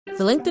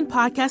The LinkedIn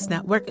Podcast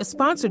Network is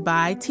sponsored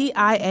by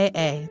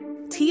TIAA.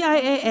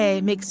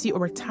 TIAA makes you a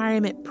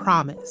retirement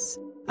promise,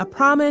 a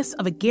promise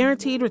of a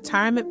guaranteed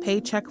retirement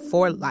paycheck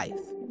for life.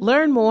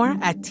 Learn more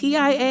at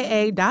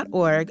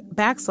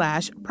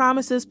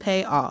TIAA.org/promises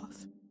pay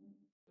off.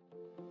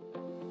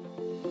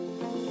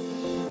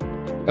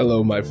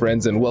 Hello, my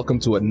friends, and welcome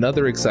to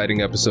another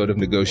exciting episode of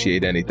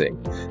Negotiate Anything.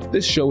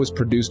 This show is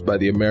produced by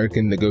the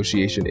American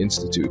Negotiation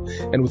Institute,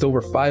 and with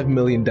over 5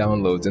 million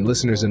downloads and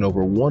listeners in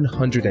over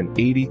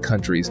 180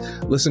 countries,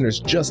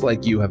 listeners just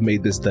like you have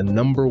made this the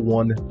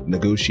 #1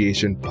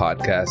 negotiation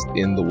podcast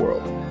in the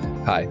world.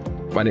 Hi,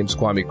 my name is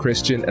Kwame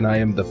Christian, and I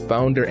am the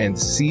founder and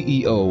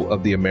CEO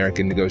of the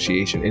American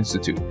Negotiation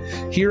Institute.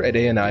 Here at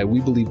ANI,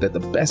 we believe that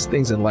the best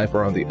things in life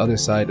are on the other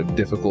side of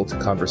difficult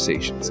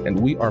conversations, and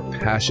we are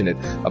passionate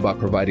about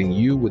providing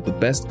you with the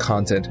best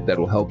content that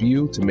will help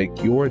you to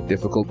make your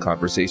difficult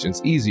conversations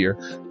easier,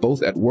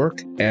 both at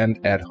work and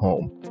at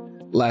home.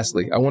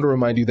 Lastly, I want to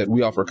remind you that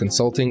we offer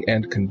consulting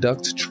and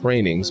conduct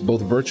trainings,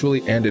 both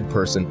virtually and in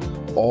person,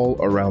 all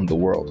around the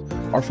world.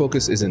 Our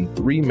focus is in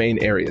 3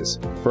 main areas.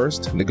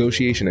 First,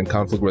 negotiation and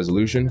conflict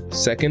resolution.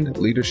 Second,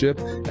 leadership.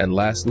 And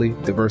lastly,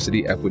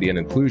 diversity, equity, and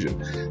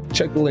inclusion.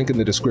 Check the link in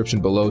the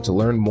description below to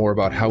learn more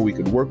about how we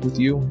could work with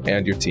you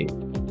and your team.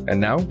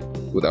 And now,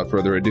 without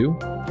further ado,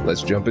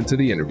 let's jump into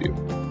the interview.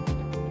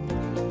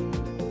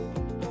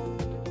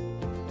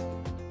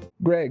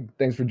 Greg,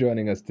 thanks for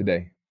joining us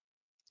today.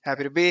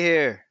 Happy to be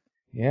here.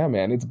 Yeah,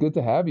 man, it's good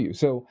to have you.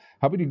 So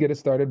how about you get us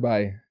started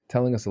by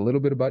telling us a little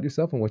bit about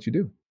yourself and what you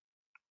do?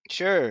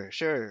 Sure.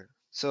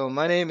 So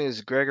my name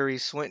is Gregory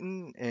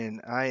Swinton,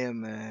 and I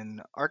am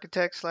an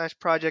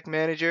architect/project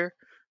manager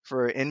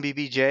for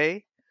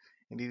NBBJ.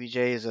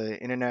 NBBJ is an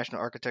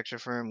international architecture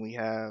firm. We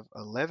have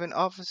 11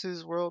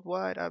 offices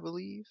worldwide, I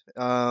believe.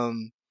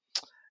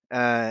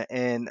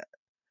 And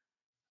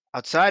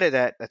outside of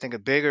that, I think a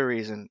bigger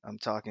reason I'm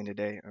talking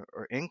today,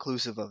 or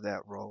inclusive of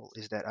that role,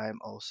 is that I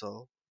am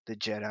also the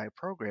JEDI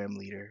program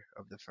leader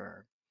of the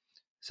firm.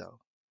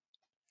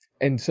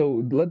 And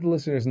so let the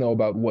listeners know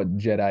about what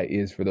JEDI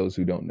is for those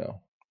who don't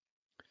know.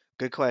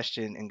 Good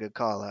question and good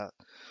call out.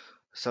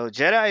 So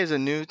JEDI is a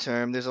new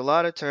term. There's a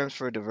lot of terms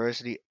for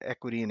diversity,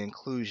 equity, and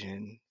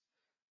inclusion.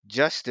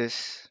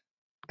 Justice,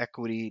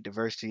 equity,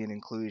 diversity, and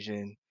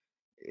inclusion,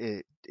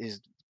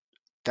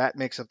 that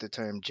makes up the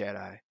term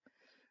JEDI.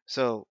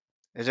 So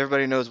as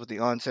everybody knows, with the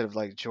onset of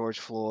like George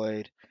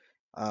Floyd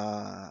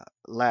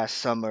last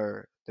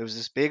summer, there was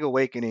this big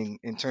awakening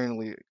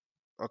internally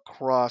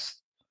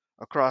across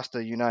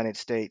the United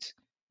States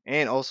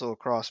and also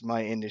across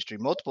my industry,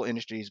 multiple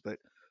industries, but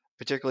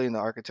particularly in the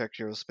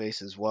architectural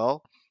space as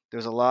well.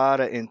 There's a lot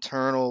of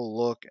internal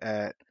look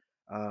at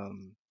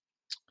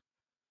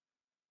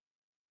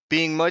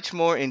being much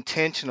more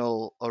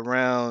intentional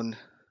around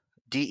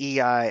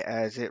DEI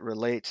as it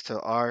relates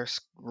to our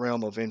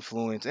realm of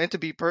influence, and to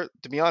be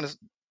honest,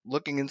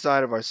 looking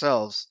inside of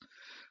ourselves.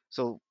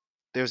 So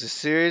there's a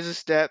series of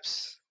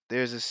steps.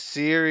 There's a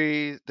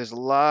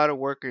lot of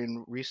work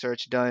and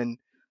research done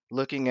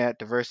looking at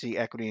diversity,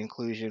 equity,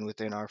 inclusion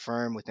within our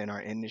firm, within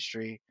our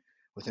industry,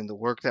 within the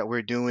work that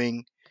we're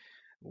doing.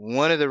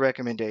 One of the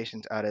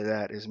recommendations out of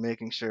that is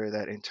making sure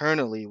that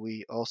internally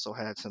we also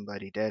had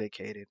somebody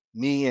dedicated,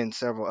 me and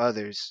several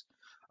others,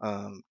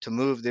 to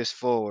move this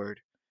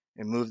forward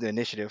and move the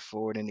initiative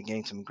forward and to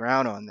gain some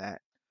ground on that.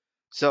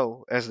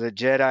 So, as the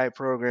JEDI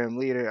program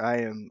leader, I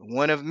am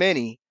one of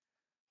many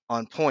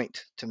on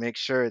point to make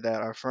sure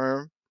that our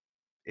firm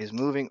is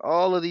moving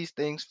all of these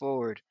things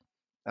forward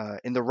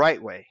in the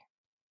right way.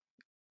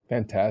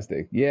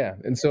 Fantastic. Yeah.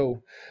 And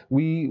so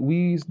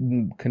we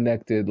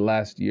connected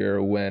last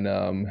year when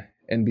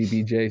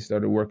NBBJ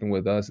started working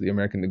with us, the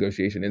American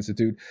Negotiation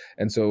Institute.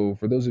 And so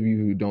for those of you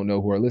who don't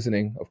know who are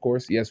listening, of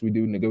course, yes, we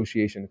do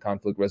negotiation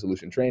conflict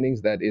resolution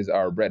trainings. That is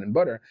our bread and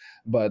butter.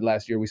 But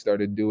last year we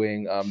started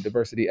doing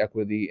diversity,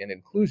 equity, and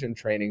inclusion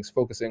trainings,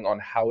 focusing on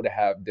how to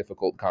have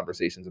difficult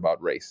conversations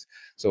about race.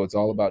 So it's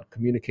all about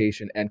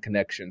communication and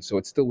connection. So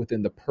it's still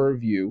within the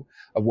purview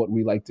of what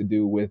we like to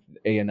do with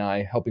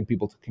ANI, helping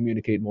people to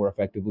communicate more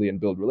effectively and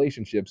build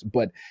relationships,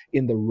 but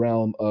in the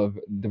realm of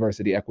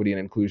diversity, equity, and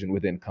inclusion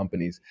within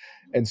companies.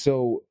 And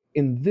so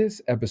in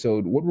this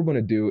episode, what we're going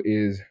to do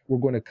is we're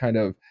going to kind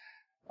of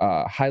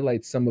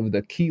highlight some of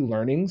the key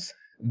learnings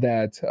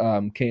that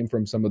came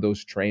from some of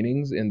those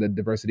trainings in the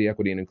diversity,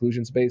 equity, and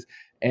inclusion space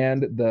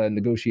and the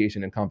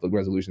negotiation and conflict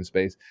resolution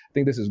space. I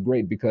think this is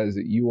great because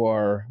you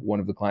are one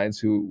of our clients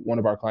who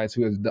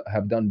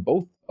have done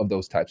both of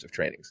those types of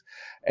trainings.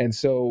 And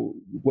so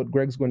what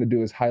Greg's going to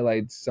do is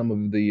highlight some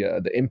of the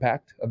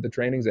impact of the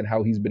trainings and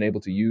how he's been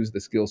able to use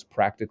the skills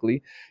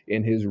practically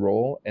in his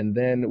role. And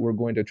then we're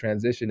going to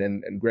transition,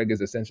 and Greg is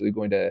essentially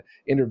going to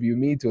interview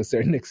me to a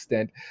certain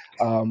extent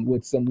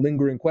with some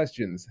lingering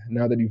questions.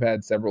 Now that you've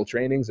had several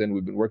trainings and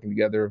we've been working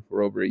together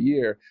for over a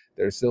year,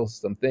 there's still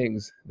some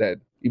things that,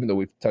 even though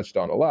we've touched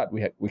on a lot,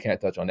 we can't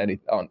touch on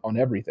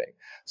everything.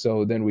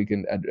 So then we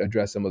can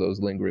address some of those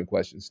lingering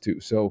questions too.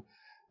 So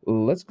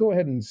let's go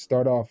ahead and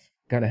start off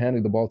kind of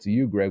handing the ball to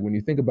you, Greg. When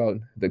you think about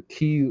the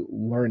key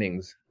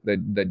learnings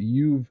that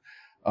you've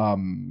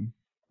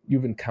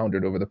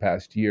encountered over the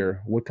past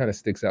year? What kind of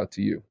sticks out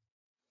to you?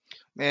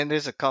 Man,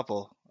 there's a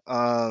couple.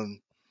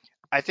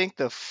 I think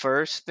the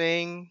first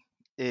thing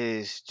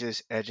is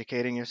just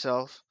educating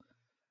yourself.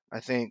 I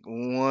think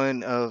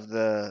one of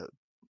the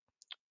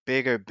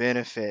bigger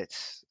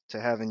benefits to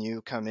having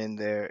you come in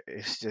there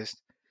is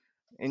just,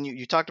 and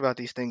you talked about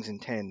these things in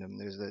tandem.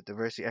 There's the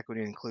diversity,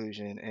 equity, and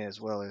inclusion, as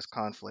well as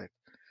conflict.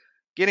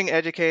 Getting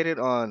educated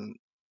on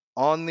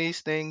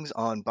these things,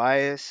 on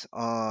bias,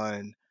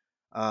 um,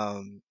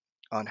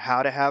 on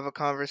how to have a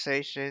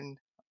conversation,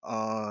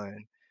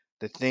 on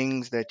the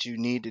things that you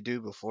need to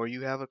do before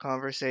you have a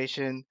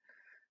conversation.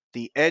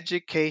 The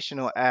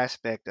educational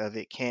aspect of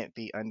it can't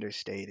be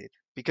understated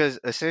because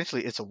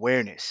essentially it's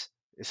awareness.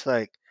 It's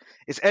like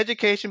it's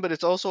education, but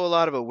it's also a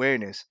lot of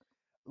awareness.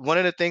 One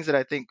of the things that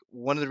I think,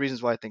 one of the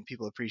reasons why I think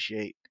people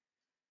appreciate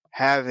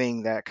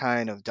having that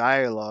kind of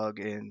dialogue,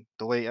 and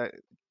the way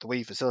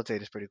you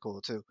facilitate is pretty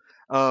cool too.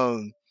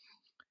 Um,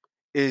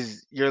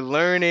 is you're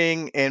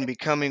learning and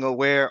becoming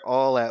aware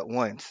all at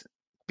once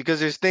because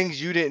there's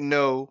things you didn't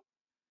know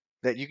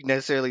that you can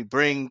necessarily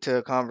bring to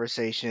a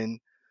conversation,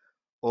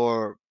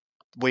 or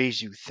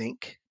ways you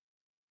think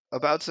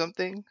about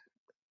something.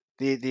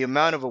 The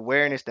amount of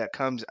awareness that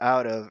comes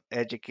out of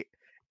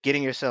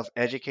getting yourself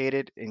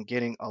educated and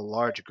getting a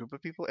large group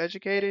of people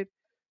educated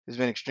has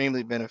been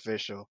extremely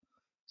beneficial.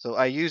 So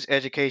I use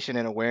education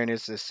and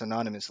awareness as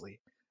synonymously,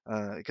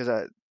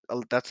 because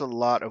that's a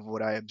lot of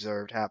what I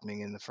observed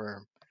happening in the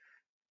firm,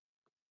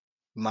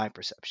 my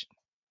perception.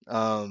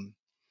 Um,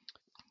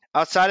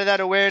 Outside of that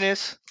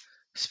awareness,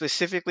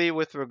 specifically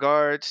with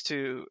regards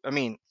to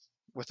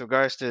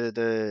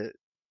the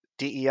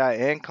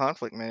DEI and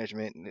conflict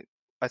management,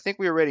 I think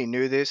we already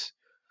knew this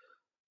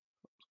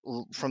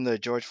from the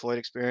George Floyd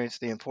experience,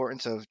 the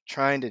importance of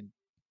trying to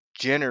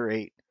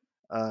generate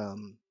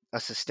a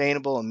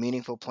sustainable and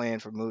meaningful plan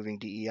for moving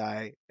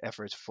DEI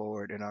efforts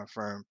forward in our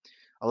firm.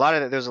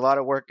 There's a lot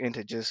of work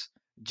into just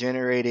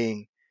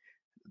generating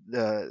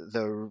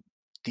the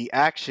the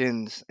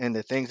actions and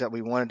the things that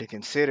we wanted to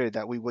consider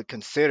that we would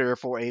consider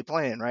for a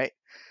plan, right?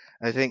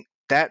 I think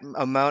that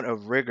amount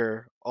of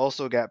rigor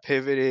also got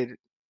pivoted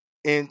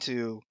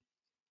into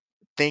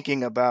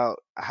thinking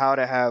about how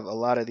to have a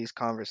lot of these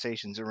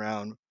conversations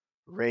around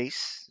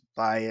race,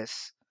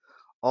 bias,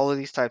 all of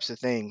these types of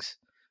things.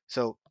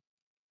 So,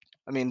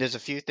 I mean, there's a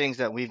few things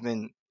that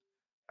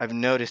I've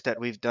noticed that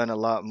we've done a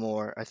lot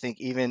more. I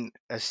think even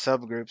as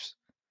subgroups,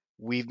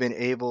 we've been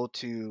able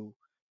to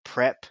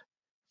prep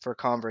for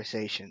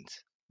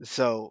conversations.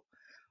 So,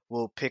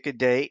 we'll pick a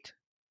date,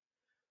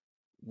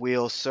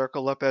 we'll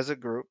circle up as a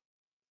group,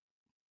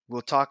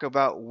 we'll talk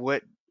about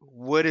what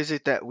is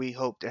it that we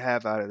hope to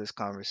have out of this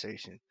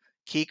conversation.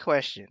 Key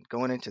question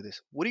going into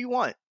this: what do you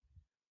want?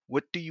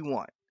 What do you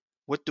want?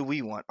 What do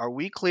we want? Are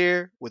we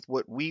clear with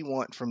what we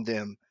want from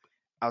them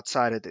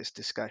outside of this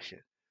discussion?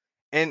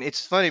 And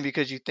it's funny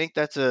because you think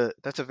that's a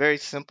very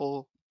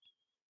simple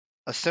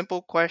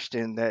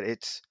question that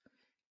it's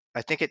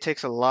I think it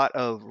takes a lot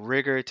of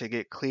rigor to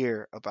get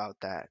clear about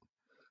that.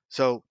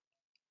 So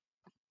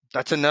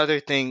that's another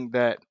thing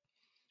that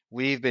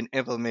we've been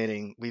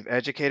implementing. We've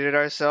educated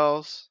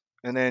ourselves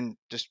and then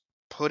just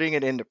putting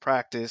it into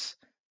practice,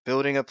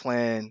 building a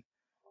plan,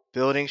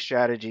 building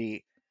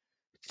strategy,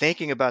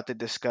 thinking about the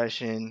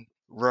discussion,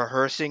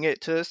 rehearsing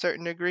it to a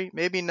certain degree.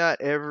 Maybe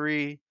not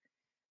every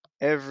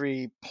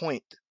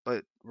point,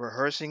 but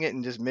rehearsing it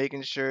and just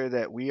making sure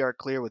that we are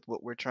clear with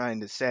what we're trying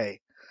to say.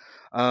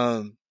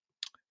 Um,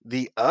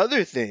 the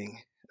other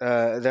thing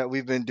that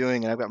we've been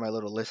doing, and I've got my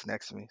little list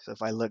next to me, so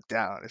if I look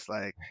down, it's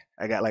like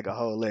I got like a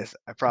whole list.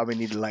 I probably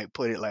need to like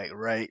put it like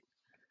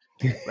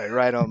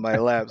right on my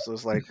lap, so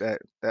it's like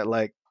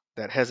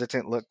that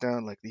hesitant look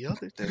down, like the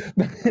other thing.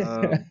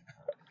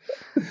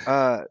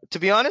 To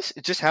be honest,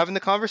 it's just having the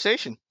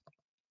conversation.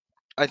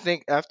 I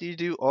think after you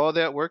do all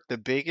that work, the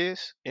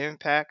biggest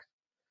impact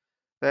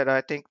that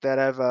I think that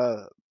I've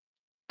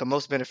the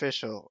most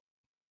beneficial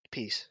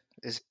piece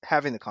is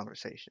having the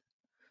conversation.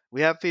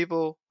 We have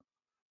people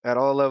at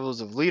all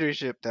levels of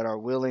leadership that are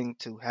willing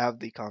to have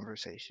the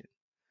conversation.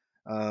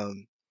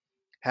 Um,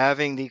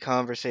 Having the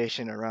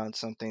conversation around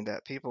something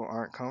that people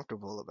aren't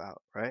comfortable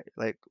about, right?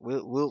 Like we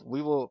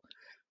will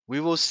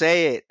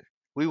say it.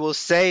 We will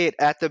say it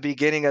at the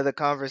beginning of the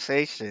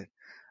conversation.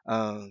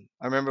 I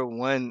remember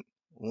one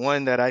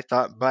that I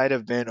thought might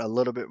have been a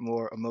little bit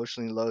more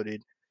emotionally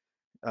loaded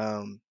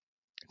um,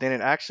 than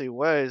it actually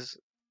was.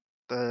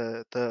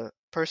 The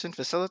person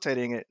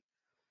facilitating it,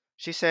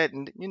 she said,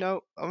 You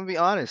know, I'm gonna be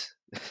honest.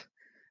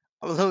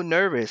 I'm a little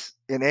nervous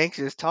and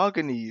anxious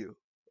talking to you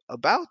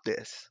about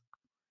this."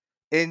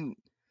 And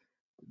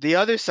the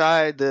other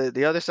side, the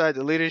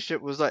leadership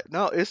was like,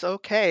 "No, it's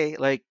okay.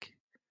 Like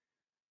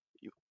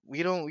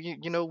we don't,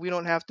 we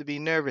don't have to be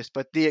nervous."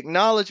 But the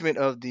acknowledgement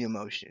of the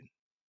emotion,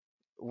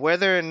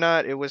 whether or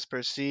not it was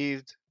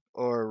perceived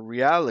or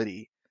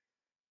reality,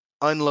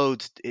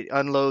 unloads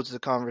the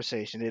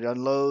conversation. It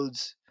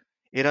unloads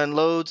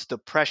the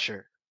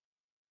pressure,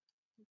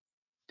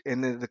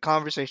 and the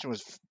conversation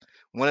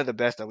one of the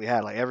best that we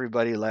had. Like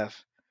everybody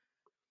left.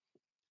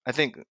 I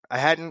think I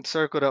hadn't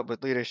circled up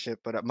with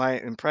leadership, but my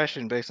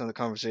impression based on the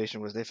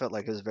conversation was they felt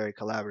like it was very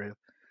collaborative.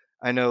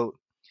 I know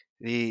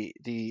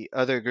the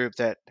other group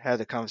that had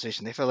the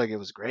conversation, they felt like it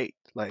was great.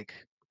 Like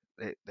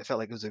they felt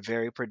like it was a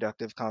very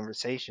productive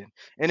conversation.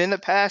 And in the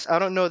past, I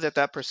don't know that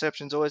that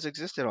perception's always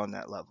existed on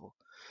that level.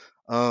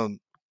 Um,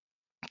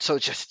 so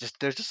just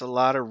there's just a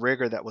lot of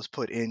rigor that was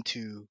put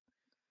into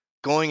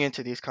going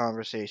into these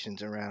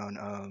conversations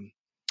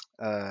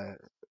uh,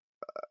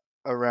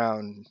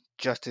 around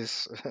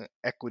justice,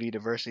 equity,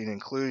 diversity, and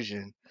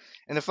inclusion.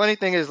 And the funny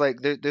thing is,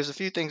 like, there's a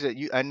few things that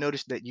I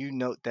noticed that you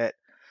note that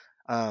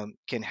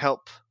can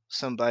help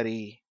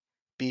somebody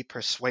be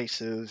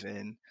persuasive,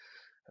 and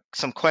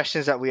some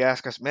questions that we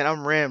ask us. Man,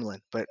 I'm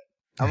rambling, but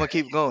I'm gonna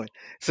keep going.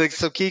 So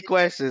some key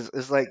questions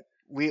is like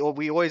we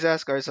always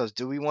ask ourselves: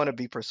 do we want to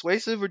be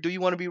persuasive, or do you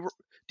want to be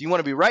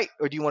right,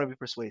 or do you want to be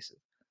persuasive?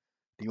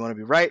 Do you want to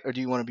be right, or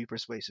do you want to be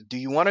persuasive? Do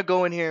you want to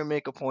go in here and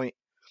make a point,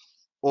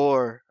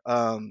 or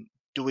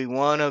do we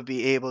want to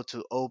be able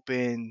to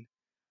open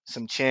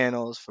some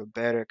channels for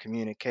better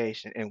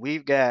communication? And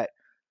we've got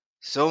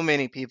so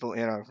many people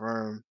in our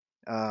firm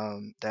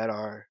that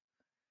are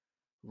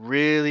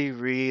really,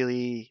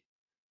 really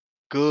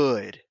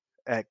good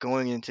at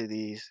going into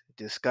these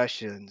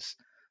discussions.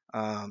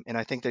 And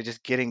I think they're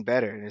just getting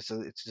better. And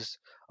it's just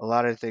a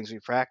lot of the things we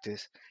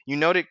practice. You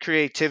noted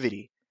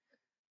creativity.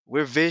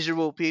 We're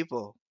visual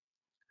people.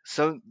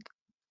 So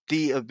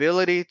the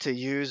ability to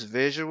use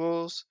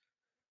visuals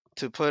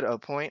to put a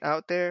point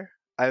out there,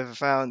 I've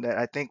found that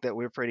I think that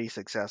we're pretty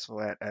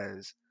successful at,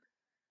 as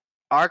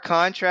our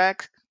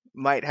contract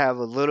might have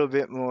a little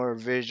bit more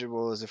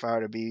visuals. If I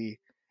were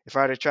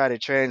to try to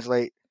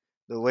translate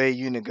the way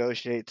you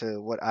negotiate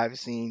to what I've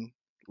seen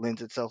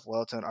lends itself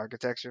well to an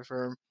architecture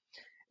firm,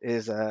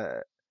 is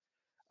I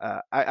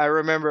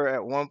remember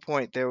at one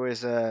point there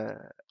was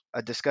a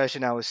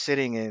discussion I was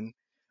sitting in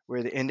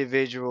where the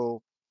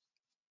individual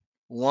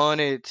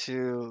wanted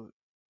to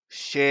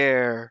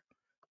share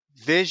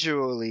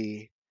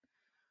visually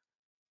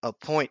a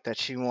point that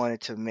she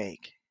wanted to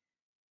make,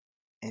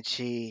 and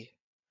she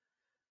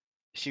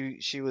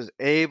was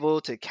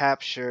able to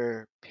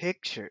capture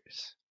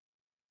pictures,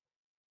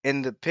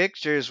 and the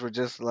pictures were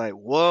just like,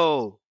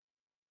 whoa,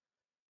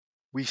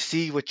 we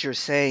see what you're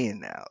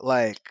saying now.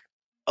 Like,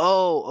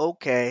 oh,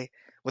 okay.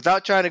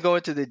 Without trying to go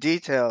into the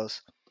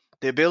details,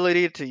 the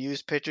ability to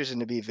use pictures and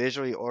to be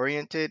visually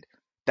oriented,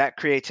 that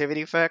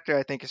creativity factor,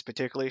 I think, is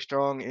particularly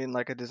strong in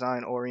like a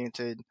design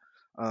oriented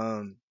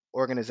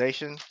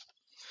organization.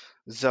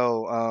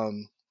 So,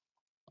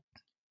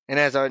 and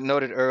as I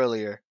noted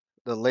earlier,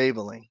 the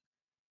labeling,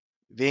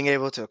 being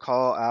able to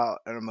call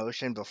out an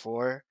emotion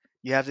before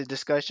you have the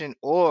discussion,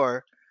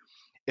 or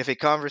if you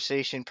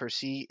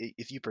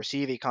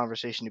perceive a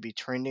conversation to be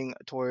trending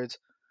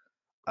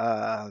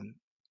um,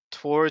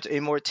 towards a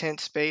more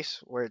tense space,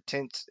 where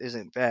tense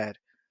isn't bad,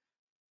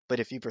 but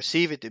if you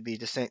perceive it to be,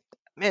 just saying,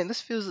 man, this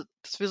feels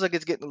like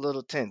it's getting a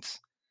little tense.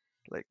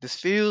 Like, this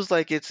feels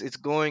like it's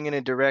going in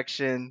a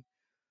direction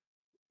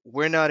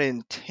we're not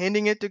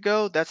intending it to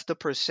go. That's the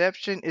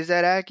perception. Is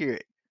that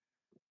accurate?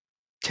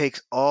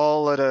 Takes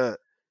all of the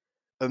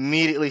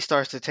Immediately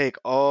starts to take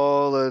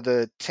all of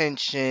the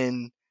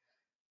tension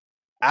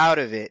out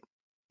of it,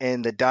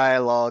 and the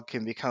dialogue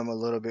can become a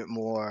little bit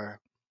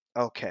more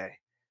okay.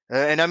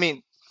 And I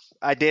mean,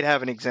 I did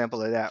have an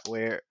example of that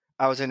where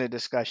I was in a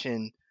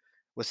discussion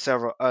with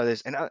several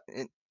others, and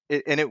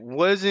it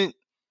wasn't.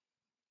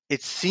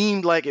 It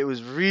seemed like it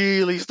was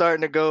really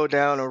starting to go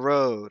down a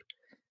road,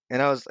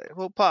 and I was like,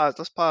 "Well, pause.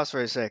 Let's pause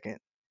for a second.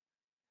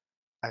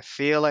 I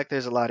feel like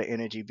there's a lot of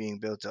energy being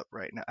built up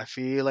right now. I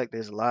feel like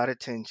there's a lot of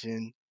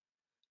tension.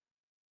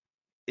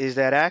 Is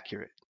that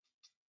accurate?"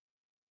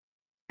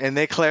 And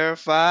they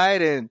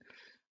clarified, and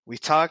we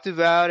talked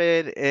about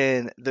it,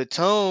 and the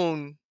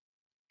tone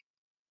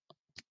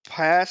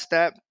past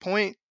that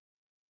point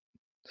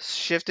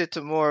shifted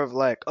to more of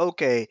like,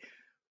 okay,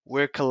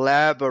 we're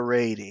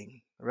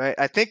collaborating, right?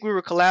 I think we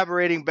were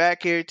collaborating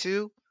back here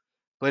too,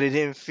 but it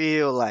didn't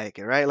feel like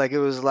it, right? Like, it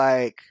was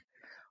like,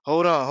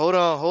 hold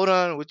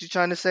on, what you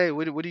trying to say?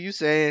 What are you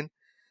saying?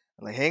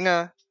 I'm like, hang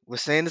on, we're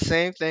saying the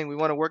same thing. We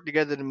want to work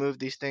together to move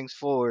these things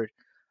forward.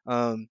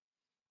 Um,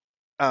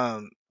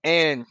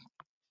 and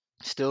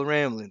still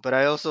rambling, but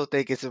I also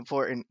think it's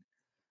important.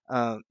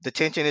 The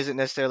tension isn't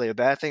necessarily a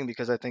bad thing,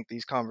 because I think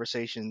these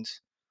conversations,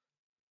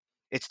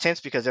 it's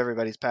tense because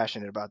everybody's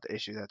passionate about the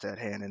issue that's at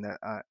hand,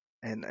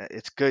 and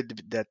it's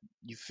good that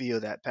you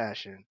feel that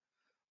passion.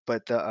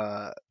 But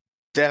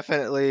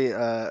definitely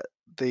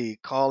the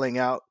calling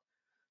out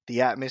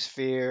the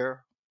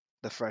atmosphere,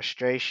 the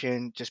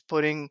frustration, just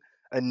putting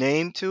a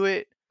name to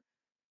it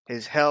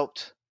has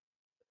helped.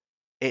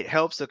 It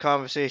helps the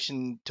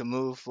conversation to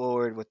move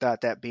forward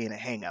without that being a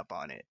hang up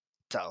on it.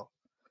 So,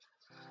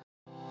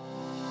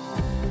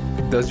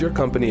 Does your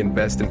company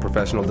invest in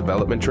professional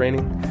development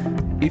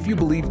training? If you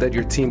believe that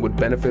your team would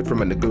benefit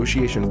from a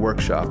negotiation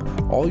workshop,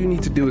 all you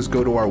need to do is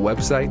go to our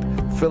website,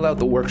 fill out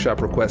the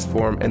workshop request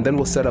form, and then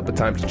we'll set up a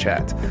time to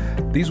chat.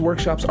 These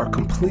workshops are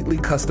completely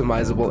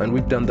customizable, and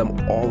we've done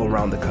them all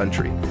around the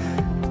country.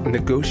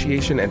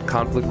 Negotiation and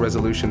conflict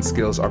resolution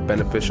skills are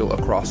beneficial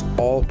across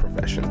all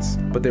professions,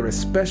 but they're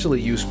especially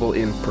useful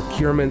in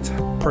procurement,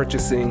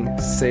 purchasing,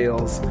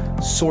 sales,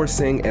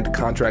 sourcing, and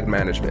contract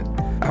management.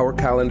 Our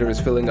calendar is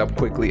filling up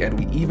quickly, and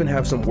we even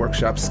have some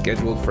workshops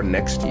scheduled for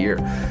next year.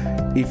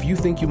 If you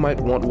think you might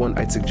want one,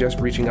 I'd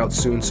suggest reaching out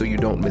soon so you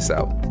don't miss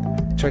out.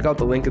 Check out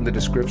the link in the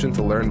description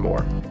to learn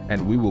more,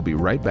 and we will be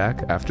right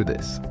back after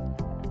this.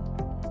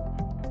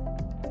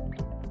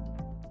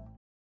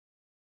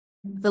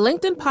 The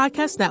LinkedIn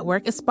Podcast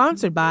Network is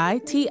sponsored by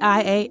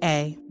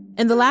TIAA.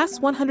 In the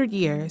last 100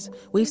 years,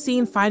 we've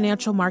seen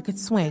financial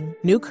markets swing,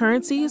 new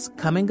currencies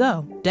come and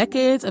go,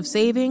 decades of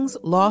savings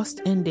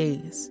lost in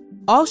days,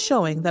 all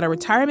showing that a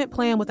retirement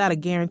plan without a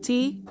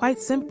guarantee, quite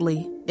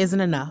simply,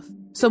 isn't enough.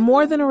 So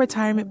more than a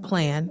retirement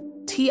plan,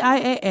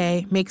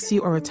 TIAA makes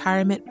you a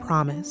retirement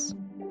promise.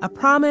 A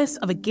promise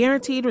of a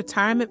guaranteed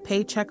retirement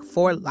paycheck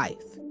for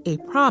life. A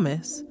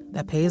promise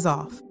that pays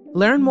off.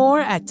 Learn more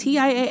at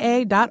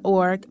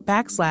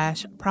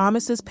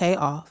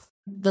TIAA.org/promisespayoff.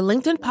 The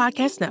LinkedIn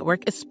Podcast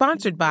Network is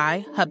sponsored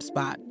by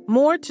HubSpot.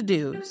 More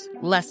to-dos,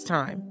 less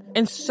time,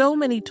 and so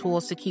many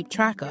tools to keep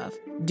track of.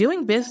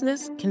 Doing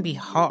business can be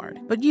hard,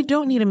 but you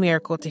don't need a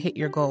miracle to hit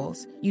your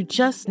goals. You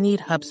just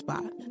need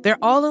HubSpot. Their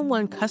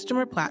all-in-one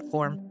customer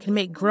platform can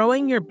make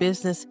growing your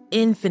business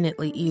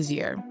infinitely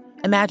easier.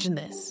 Imagine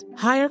this: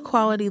 higher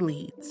quality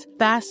leads,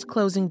 fast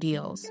closing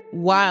deals,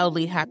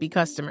 wildly happy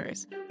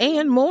customers,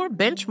 and more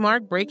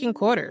benchmark breaking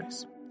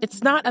quarters.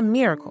 It's not a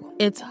miracle,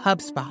 it's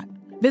HubSpot.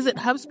 Visit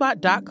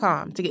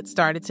HubSpot.com to get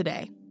started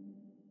today.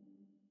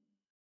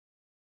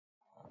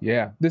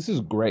 Yeah, this is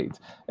great.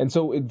 And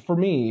so for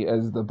me,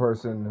 as the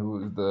person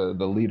who is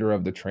the leader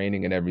of the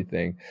training and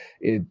everything,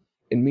 it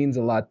means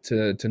a lot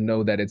to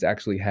know that it's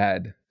actually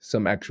had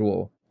some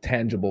actual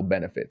tangible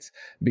benefits,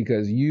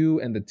 because you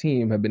and the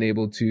team have been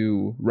able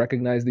to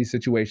recognize these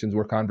situations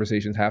where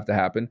conversations have to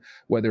happen,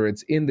 whether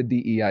it's in the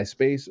DEI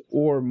space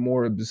or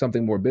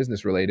something more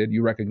business related.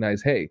 You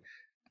recognize, hey,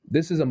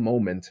 this is a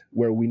moment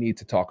where we need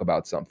to talk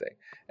about something.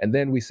 And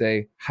then we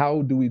say,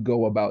 how do we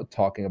go about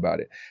talking about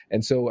it?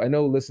 And so I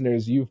know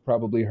listeners, you've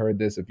probably heard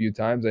this a few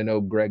times. I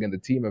know Greg and the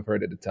team have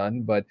heard it a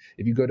ton, but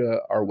if you go to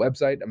our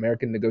website,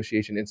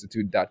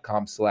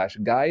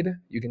 americannegotiationinstitute.com/guide,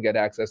 you can get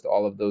access to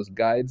all of those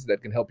guides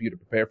that can help you to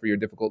prepare for your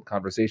difficult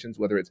conversations,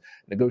 whether it's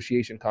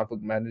negotiation,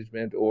 conflict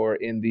management, or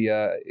in the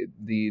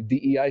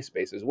DEI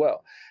space as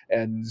well.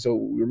 And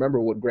so remember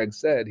what Greg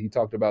said. He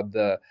talked about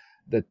the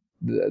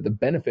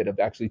benefit of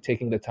actually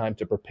taking the time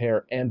to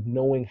prepare and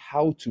knowing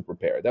how to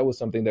prepare. That was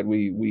something that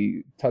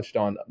we touched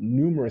on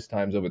numerous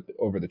times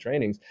over the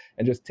trainings,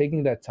 and just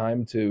taking that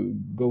time to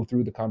go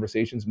through the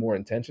conversations more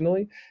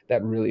intentionally,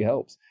 that really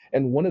helps.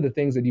 And one of the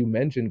things that you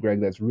mentioned,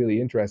 Greg, that's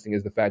really interesting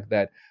is the fact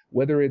that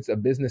whether it's a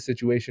business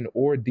situation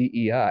or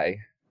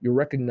DEI, you're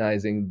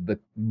recognizing that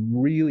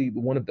really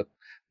one of the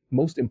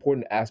most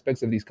important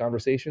aspects of these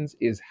conversations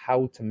is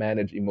how to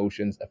manage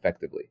emotions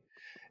effectively.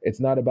 It's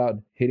not about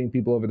hitting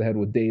people over the head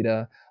with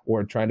data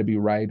or trying to be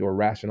right or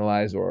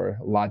rationalize or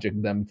logic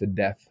them to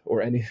death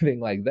or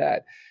anything like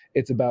that.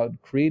 It's about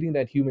creating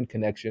that human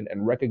connection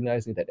and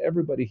recognizing that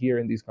everybody here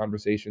in these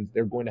conversations,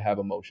 they're going to have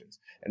emotions.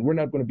 And we're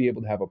not going to be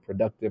able to have a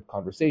productive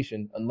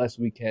conversation unless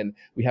we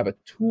have a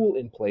tool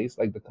in place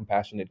like the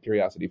compassionate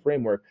curiosity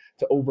framework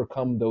to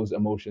overcome those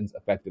emotions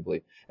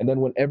effectively. And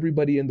then when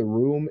everybody in the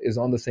room is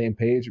on the same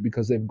page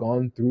because they've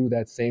gone through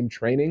that same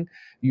training,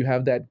 you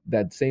have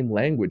that same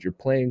language. You're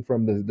playing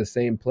from the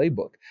same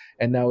playbook.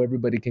 And now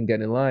everybody can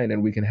get in line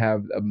and we can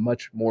have a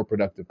much more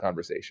productive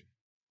conversation.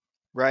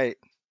 Right,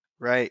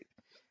 right.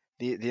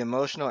 The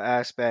emotional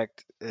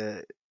aspect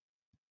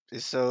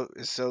is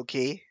so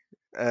key,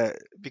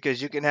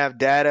 because you can have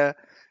data,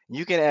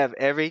 you can have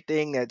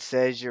everything that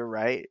says you're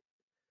right,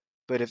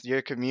 but if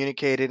you're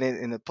communicating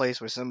it in a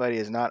place where somebody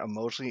is not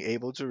emotionally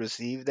able to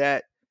receive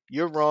that,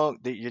 you're wrong.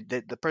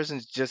 That the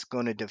person's just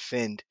going to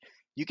defend.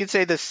 You can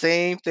say the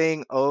same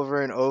thing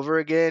over and over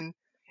again.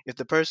 If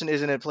the person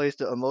isn't in a place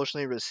to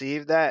emotionally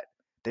receive that,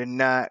 they're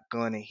not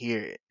going to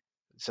hear it.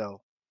 So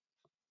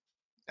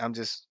I'm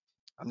just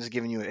I'm just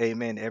giving you an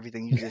amen to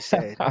everything you just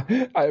said.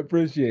 I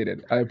appreciate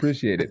it. I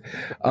appreciate it.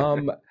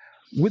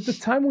 With the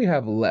time we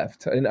have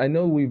left, and I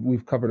know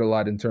we've covered a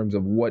lot in terms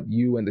of what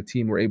you and the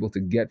team were able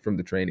to get from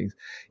the trainings.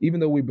 Even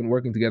though we've been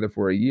working together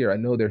for a year, I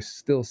know there's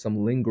still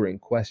some lingering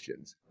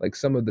questions. Like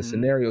some of the Mhm.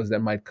 scenarios that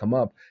might come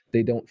up,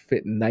 they don't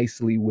fit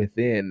nicely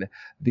within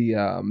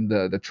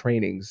the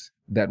trainings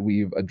that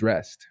we've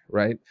addressed,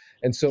 right?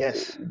 And so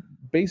Yes.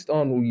 based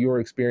on your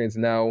experience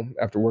now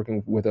after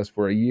working with us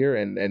for a year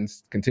and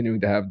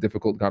continuing to have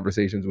difficult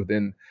conversations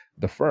within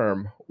the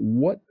firm,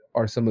 what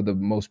are some of the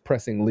most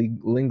pressing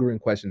lingering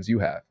questions you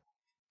have?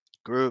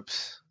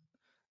 Groups.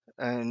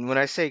 And when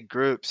I say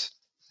groups,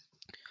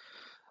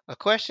 a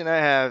question I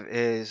have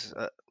is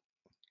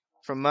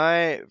from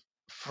a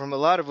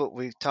lot of what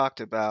we've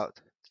talked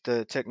about.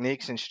 the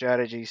techniques and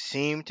strategies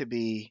seem to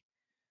be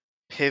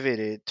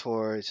pivoted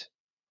towards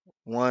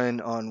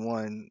one on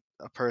one,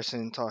 a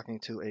person talking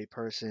to a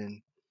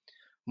person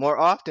more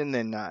often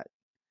than not.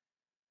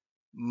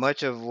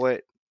 Much of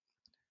what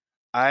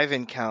I've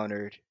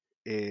encountered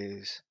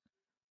is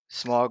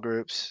small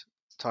groups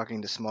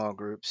talking to small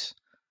groups,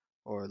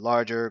 or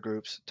larger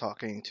groups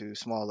talking to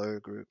smaller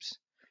groups.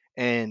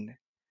 And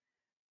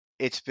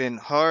it's been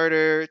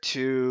harder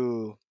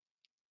to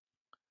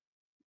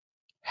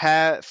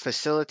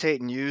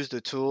facilitate and use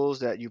the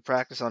tools that you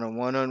practice on a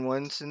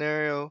one-on-one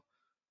scenario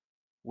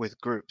with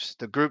groups.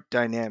 The group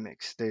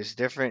dynamics. There's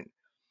different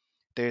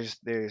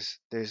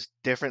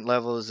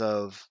levels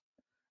of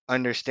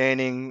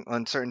understanding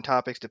on certain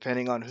topics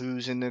depending on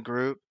who's in the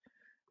group.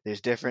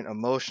 There's different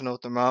emotional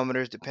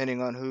thermometers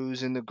depending on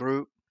who's in the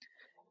group.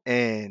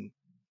 And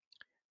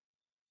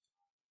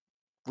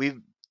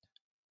we've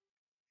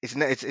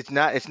it's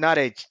not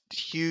a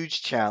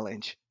huge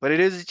challenge, but it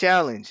is a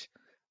challenge.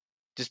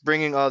 Just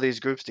bringing all these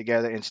groups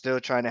together and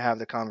still trying to have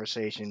the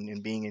conversation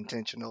and being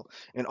intentional.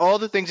 And all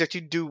the things that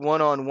you do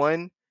one on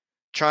one,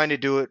 trying to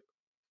do it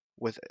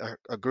with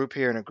a group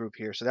here and a group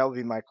here. So that would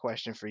be my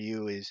question for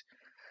you is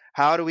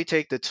how do we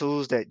take the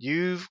tools that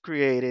you've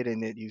created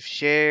and that you've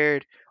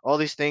shared, all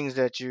these things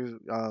that you've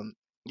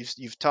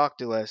talked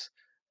to us.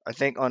 I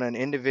think on an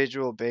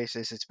individual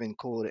basis, it's been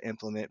cool to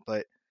implement,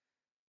 but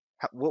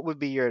what would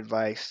be your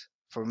advice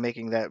for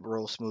making that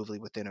roll smoothly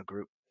within a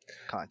group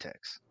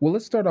context? Well,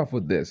 let's start off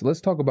with this.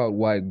 Let's talk about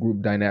why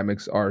group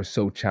dynamics are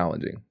so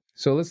challenging.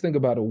 So let's think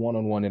about a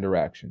one-on-one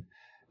interaction.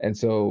 And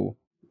so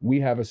we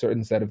have a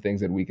certain set of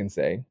things that we can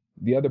say.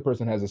 The other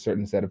person has a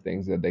certain set of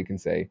things that they can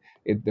say.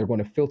 They're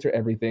going to filter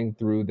everything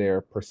through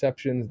their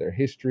perceptions, their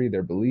history,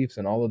 their beliefs,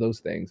 and all of those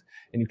things.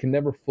 And you can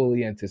never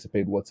fully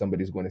anticipate what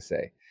somebody's going to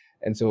say.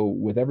 And so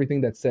with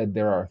everything that's said,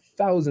 there are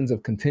thousands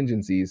of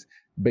contingencies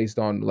based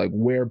on like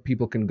where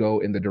people can go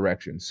in the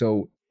direction.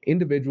 So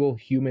individual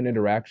human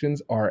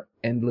interactions are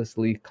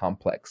endlessly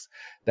complex.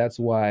 That's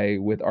why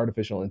with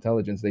artificial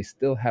intelligence, they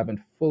still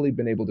haven't fully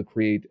been able to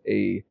create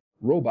a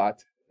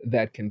robot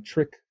that can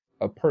trick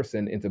a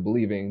person into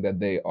believing that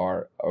they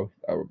are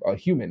a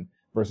human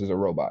versus a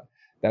robot.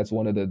 That's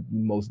one of the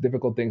most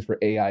difficult things for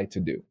AI to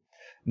do.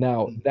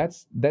 Now,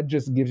 that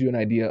just gives you an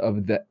idea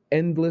of the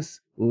endless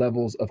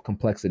levels of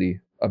complexity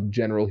of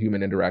general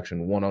human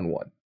interaction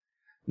one-on-one.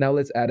 Now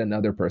let's add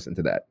another person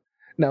to that.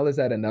 Now let's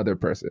add another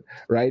person,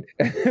 right?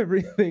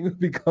 Everything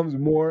becomes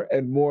more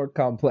and more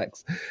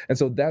complex. And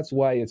so that's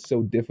why it's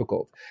so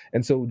difficult.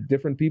 And so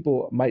different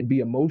people might be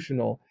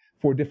emotional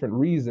for different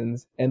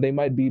reasons, and they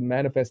might be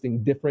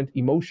manifesting different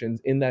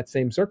emotions in that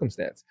same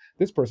circumstance.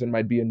 This person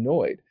might be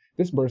annoyed.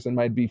 This person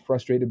might be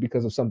frustrated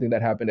because of something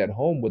that happened at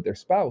home with their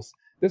spouse.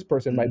 This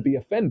person might be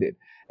offended.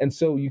 And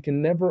so you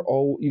can never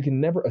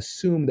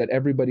assume that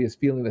everybody is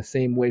feeling the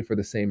same way for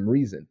the same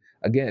reason.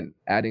 Again,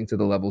 adding to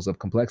the levels of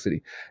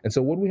complexity. And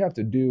so what we have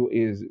to do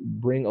is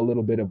bring a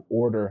little bit of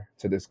order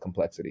to this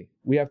complexity.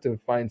 We have to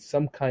find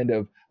some kind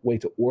of way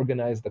to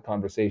organize the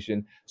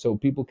conversation so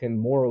people can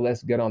more or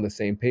less get on the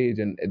same page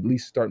and at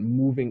least start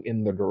moving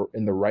in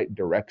the right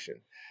direction.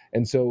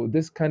 And so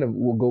this kind of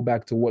will go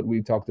back to what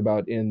we talked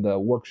about in the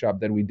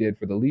workshop that we did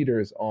for the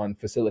leaders on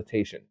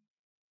facilitation,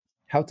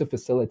 how to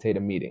facilitate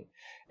a meeting.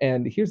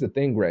 And here's the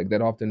thing, Greg,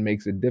 that often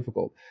makes it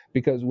difficult,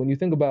 because when you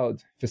think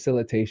about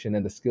facilitation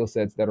and the skill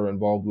sets that are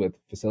involved with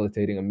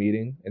facilitating a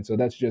meeting, and so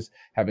that's just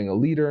having a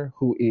leader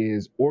who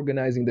is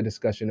organizing the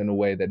discussion in a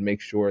way that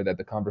makes sure that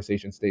the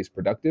conversation stays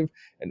productive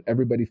and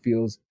everybody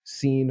feels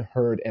seen,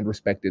 heard, and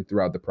respected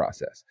throughout the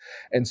process.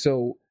 And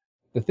so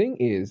the thing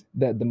is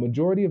that the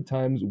majority of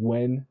times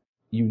when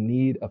you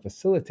need a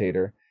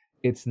facilitator,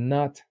 it's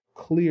not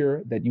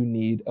clear that you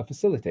need a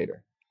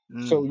facilitator.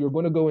 So you're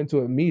going to go into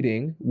a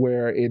meeting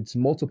where it's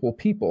multiple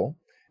people,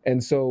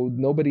 and so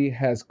nobody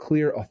has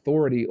clear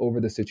authority over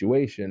the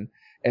situation.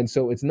 And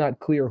so it's not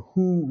clear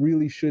who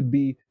really should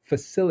be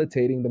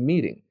facilitating the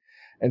meeting.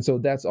 And so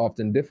that's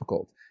often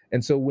difficult.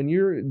 And so when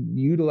you're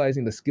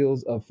utilizing the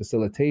skills of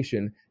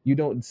facilitation, you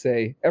don't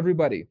say,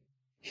 everybody,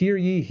 hear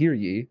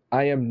ye,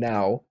 I am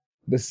now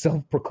the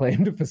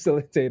self-proclaimed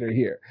facilitator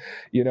here.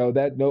 You know,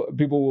 that no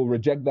people will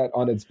reject that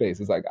on its face.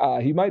 It's like,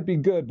 he might be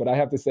good, but I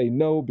have to say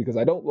no because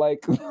I don't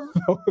like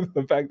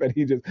the fact that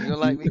he just... You don't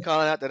like me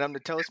calling out that I'm the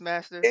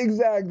Toastmaster?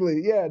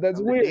 Exactly. Yeah, that's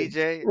I'm weird. the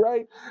DJ.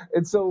 Right?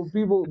 And so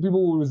people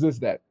will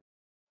resist that.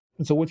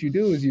 And so what you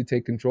do is you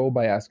take control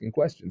by asking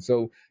questions.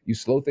 So you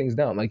slow things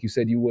down, like you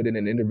said you would in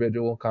an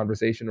individual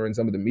conversation or in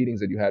some of the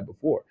meetings that you had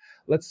before.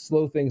 Let's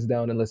slow things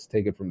down and let's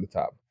take it from the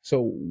top.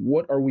 So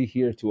what are we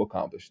here to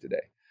accomplish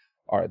today?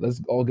 All right,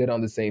 let's all get on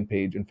the same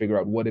page and figure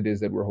out what it is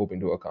that we're hoping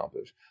to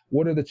accomplish.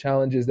 What are the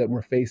challenges that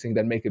we're facing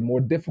that make it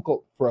more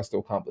difficult for us to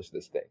accomplish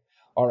this thing?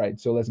 All right,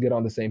 so let's get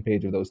on the same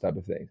page of those type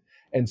of things.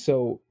 And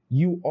so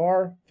you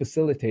are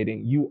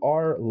facilitating, you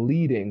are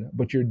leading,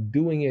 but you're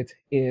doing it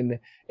in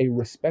a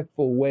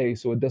respectful way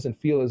so it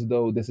doesn't feel as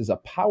though this is a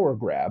power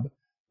grab,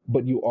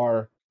 but you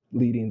are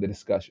leading the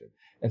discussion.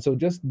 And so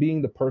just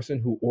being the person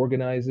who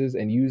organizes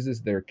and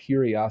uses their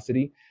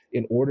curiosity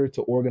in order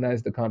to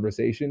organize the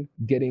conversation,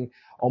 getting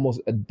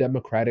almost a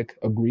democratic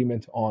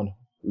agreement on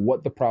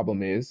what the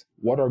problem is,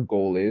 what our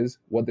goal is,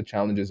 what the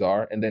challenges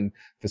are, and then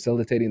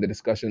facilitating the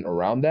discussion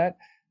around that,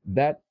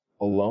 that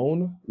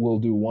alone will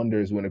do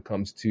wonders when it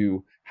comes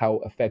to how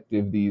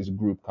effective these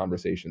group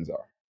conversations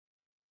are.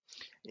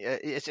 Yeah,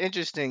 it's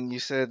interesting. You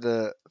said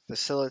the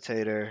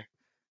facilitator,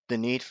 the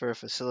need for a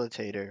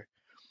facilitator,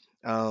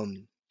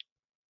 um,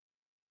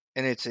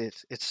 and it's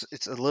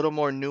a little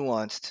more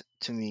nuanced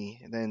to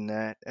me than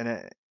that, and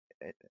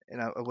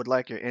I would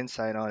like your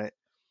insight on it,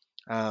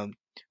 um,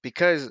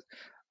 because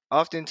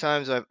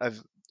oftentimes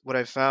I've what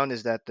I've found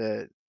is that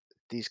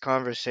these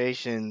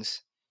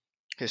conversations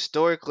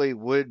historically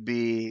would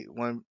be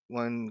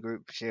one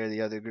group share,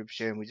 the other group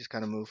share, and we just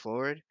kind of move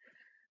forward.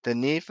 The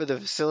need for the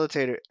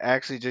facilitator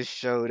actually just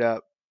showed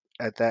up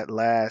at that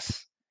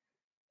last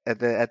at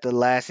the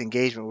last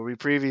engagement where we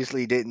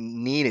previously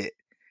didn't need it,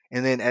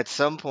 and then at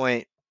some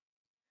point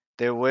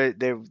there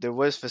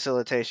was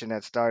facilitation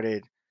that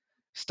started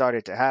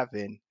to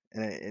happen,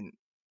 and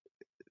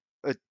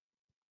uh,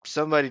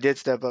 somebody did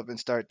step up and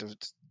start to,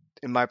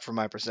 in my from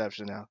my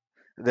perception now,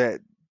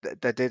 that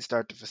did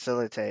start to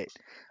facilitate.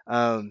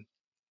 Um,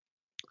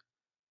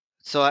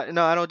 so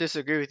no, I don't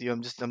disagree with you.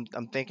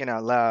 I'm thinking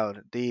out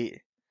loud. The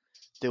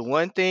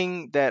one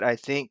thing that I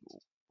think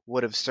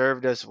would have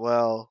served us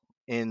well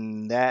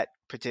in that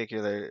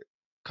particular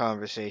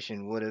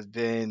conversation would have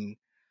been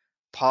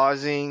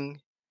pausing,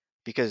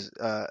 because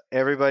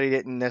everybody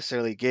didn't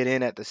necessarily get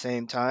in at the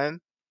same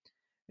time,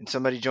 and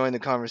somebody joined the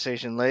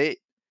conversation late.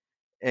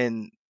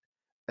 And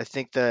I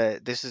think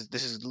that this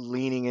is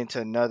leaning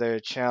into another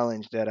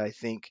challenge that I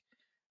think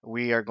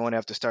we are going to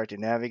have to start to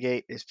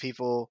navigate, is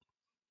people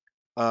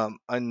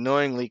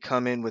unknowingly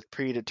come in with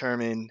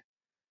predetermined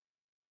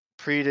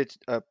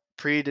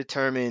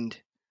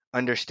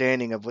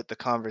understanding of what the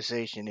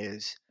conversation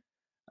is.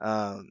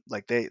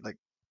 Like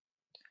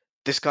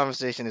this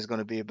conversation is going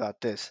to be about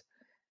this,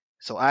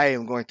 so I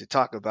am going to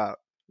talk about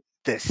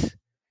this.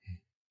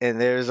 And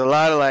there's a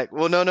lot of like,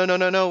 well, no, no, no,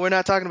 no, no, we're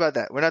not talking about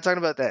that. We're not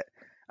talking about that.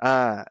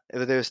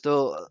 But there's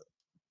still,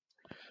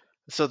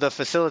 so the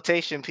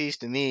facilitation piece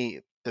to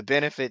me, the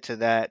benefit to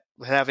that,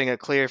 having a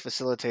clear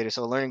facilitator.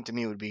 So learning to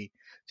me would be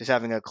just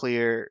having a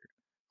clear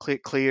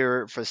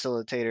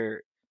facilitator.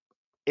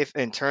 If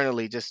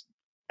internally, just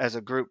as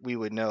a group, we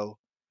would know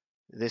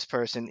this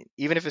person,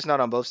 even if it's not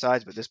on both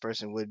sides, but this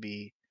person would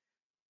be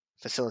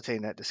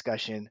facilitating that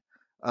discussion.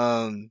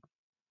 Um,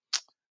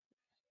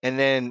 and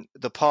then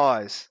the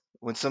pause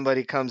when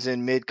somebody comes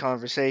in mid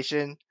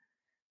conversation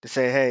to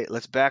say, hey,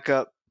 let's back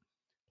up.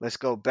 Let's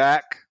go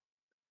back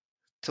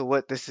to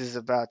what this is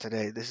about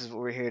today. This is what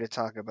we're here to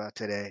talk about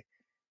today,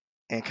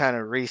 and kind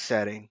of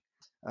resetting.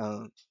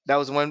 That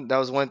was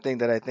one thing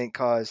that I think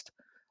caused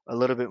a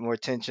little bit more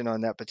tension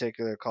on that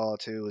particular call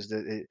too. Was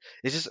that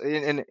it's just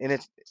and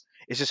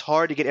it's just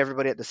hard to get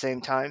everybody at the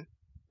same time.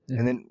 And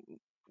Mhm. then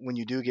when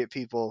you do get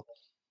people,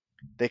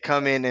 they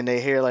come in and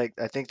they hear, like,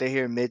 I think they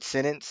hear mid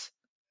sentence,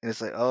 and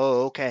it's like,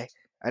 oh, okay,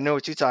 I know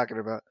what you're talking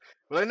about.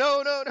 We're like,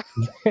 no, no,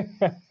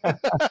 no.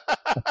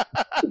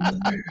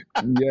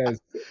 Yes,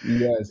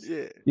 yes.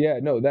 Yeah, Yeah,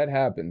 no, that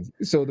happens.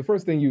 So the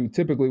first thing you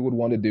typically would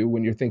want to do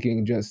when you're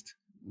thinking just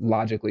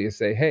logically is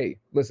say, "Hey,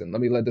 listen,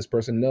 let me let this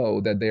person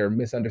know that they are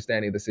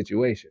misunderstanding the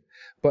situation."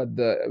 But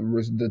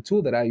the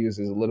tool that I use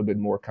is a little bit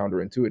more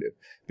counterintuitive,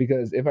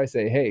 because if I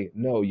say, "Hey,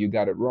 no, you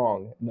got it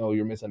wrong. No,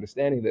 you're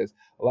misunderstanding this,"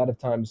 a lot of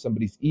times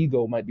somebody's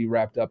ego might be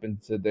wrapped up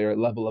into their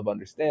level of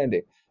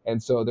understanding.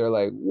 And so they're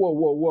like, whoa,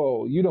 whoa,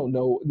 whoa, you don't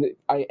know.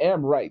 I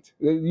am right.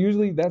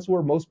 Usually that's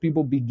where most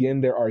people begin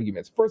their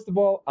arguments. First of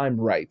all,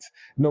 I'm right.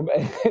 No,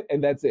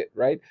 and that's it,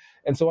 right?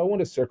 And so I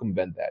want to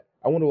circumvent that.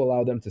 I want to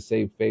allow them to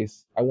save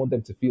face. I want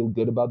them to feel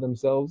good about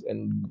themselves,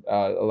 and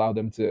allow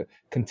them to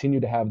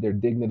continue to have their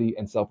dignity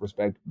and self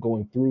respect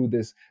going through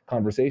this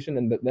conversation,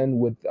 and then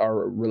with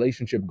our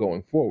relationship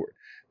going forward,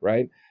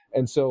 right?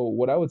 And so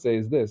what I would say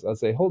is this: I'll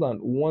say, hold on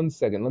 1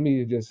 second. Let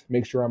me just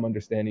make sure I'm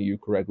understanding you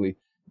correctly,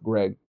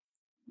 Greg.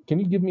 Can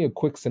you give me a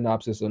quick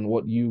synopsis on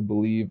what you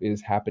believe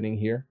is happening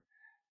here?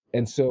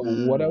 And so,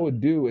 what I mm,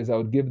 would do is I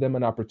would give them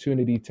an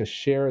opportunity to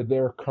share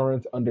their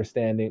current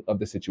understanding of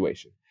the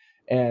situation.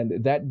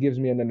 And that gives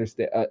me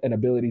an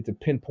ability to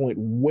pinpoint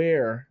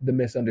where the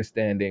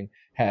misunderstanding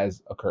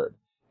has occurred.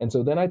 And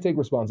so then I take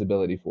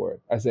responsibility for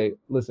it. I say,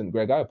 listen,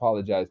 Greg, I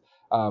apologize.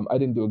 I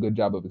didn't do a good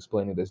job of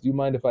explaining this. Do you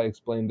mind if I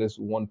explain this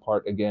one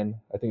part again?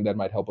 I think that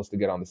might help us to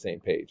get on the same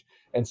page.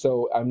 And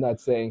so I'm not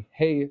saying,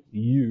 hey,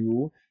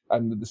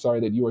 I'm sorry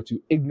that you are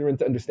too ignorant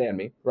to understand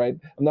me, right?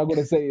 I'm not going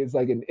to say it's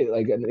like an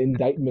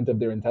indictment of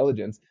their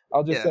intelligence.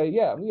 I'll just yeah, say,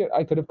 yeah,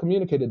 I could have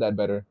communicated that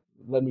better.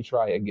 Let me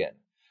try again,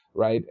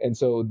 right? And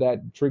so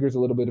that triggers a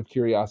little bit of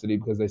curiosity,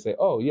 because they say,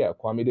 oh yeah,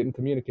 Kwame didn't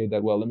communicate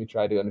that well. Let me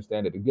try to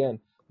understand it again.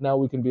 Now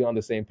we can be on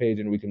the same page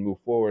and we can move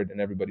forward, and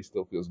everybody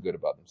still feels good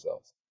about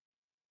themselves.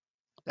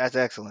 that's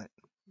excellent.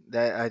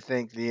 That I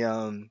think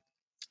the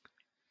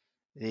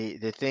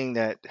thing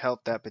that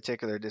helped that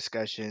particular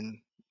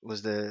discussion.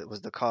 was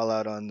the call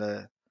out on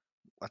the.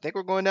 I think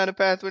we're going down a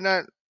path we're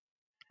not.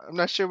 I'm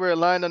not sure we're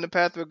aligned on the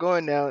path we're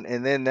going down,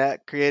 and then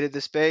that created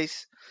the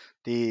space.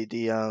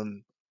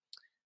 The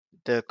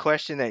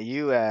question that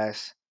you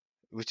asked,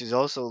 which is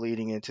also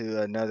leading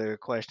into another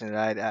question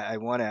that I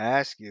want to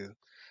ask you.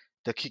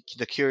 The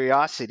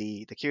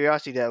curiosity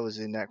that was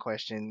in that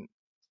question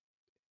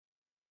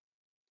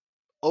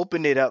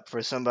opened it up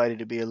for somebody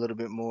to be a little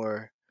bit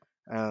more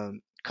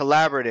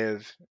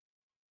collaborative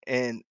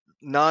and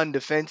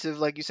non-defensive,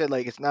 like you said.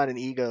 Like, it's not an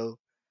ego.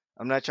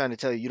 I'm not trying to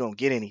tell you you don't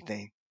get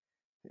anything.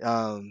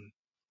 Um,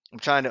 I'm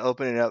trying to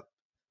open it up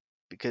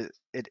because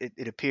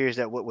it appears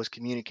that what was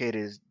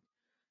communicated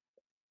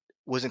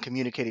wasn't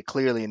communicated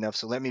clearly enough.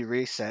 So let me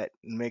reset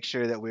and make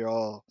sure that we're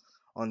all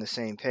on the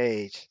same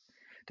page.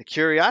 The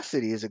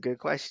curiosity is a good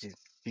question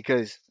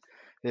because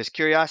there's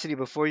curiosity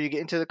before you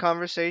get into the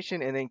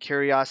conversation, and then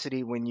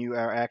curiosity when you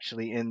are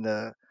actually in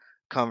the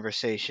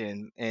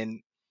conversation.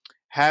 And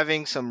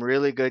having some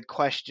really good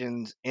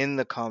questions in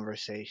the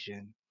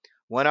conversation.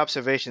 One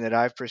observation that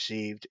I've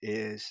perceived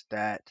is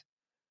that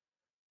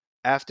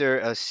after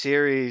a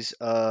series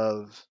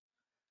of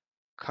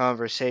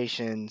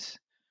conversations,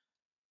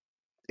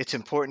 it's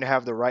important to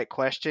have the right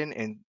question.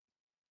 And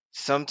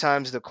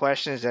sometimes the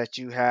questions that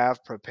you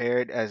have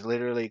prepared as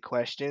literally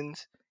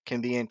questions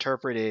can be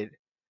interpreted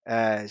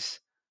as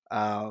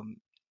um,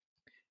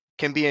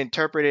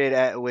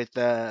 with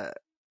a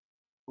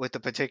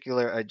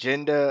particular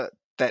agenda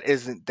that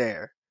isn't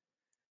there.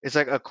 It's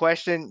like a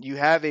question. You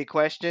have a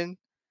question.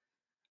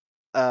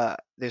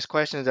 There's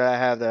questions that I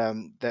have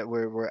that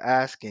we're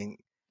asking,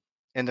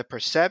 and the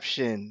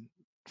perception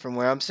from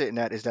where I'm sitting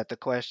at is that the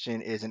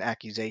question is an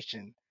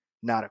accusation,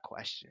 not a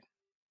question.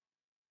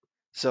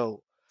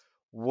 So,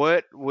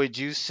 what would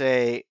you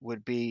say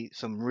would be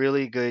some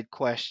really good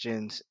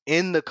questions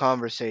in the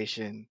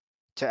conversation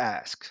to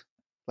ask?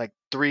 Like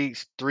three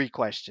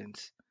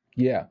questions.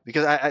 Yeah.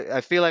 Because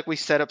I feel like we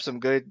set up some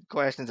good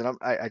questions, and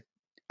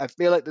I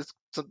feel like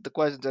the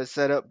questions are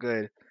set up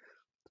good,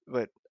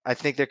 but I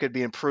think there could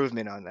be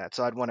improvement on that.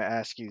 So I'd want to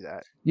ask you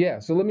that. Yeah,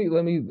 so let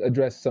me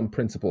address some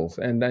principles,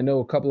 and I know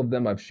a couple of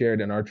them I've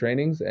shared in our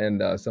trainings,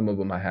 and some of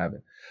them I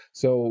haven't.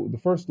 So the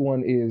first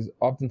one is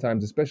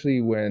oftentimes,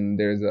 especially when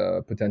there's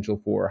a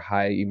potential for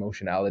high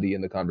emotionality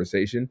in the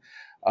conversation,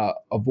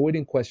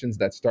 avoiding questions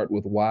that start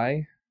with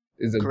why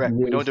is a Correct.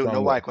 We really don't do no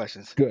strong why way.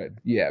 questions. Good,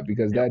 yeah,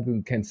 because Yep.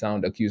 that can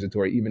sound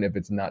accusatory even if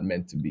it's not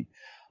meant to be.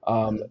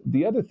 Hmm.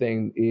 The other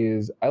thing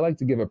is I like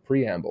to give a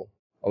preamble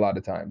a lot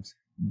of times.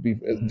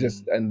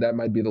 Mm. And that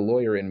might be the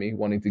lawyer in me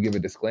wanting to give a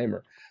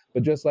disclaimer,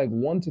 but just like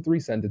 1 to 3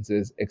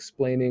 sentences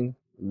explaining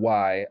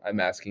why I'm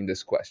asking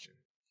this question.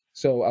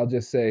 So I'll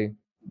just say,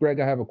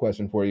 Greg, I have a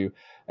question for you.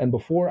 And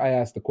before I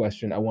ask the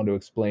question, I want to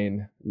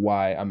explain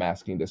why I'm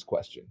asking this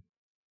question.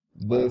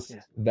 Wow. This,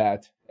 Yeah.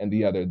 that, and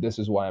the other. This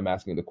is why I'm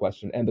asking the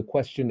question. And the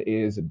question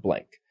is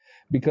blank.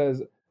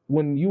 Because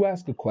when you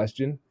ask a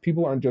question,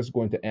 people aren't just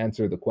going to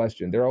answer the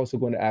question. They're also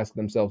going to ask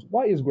themselves,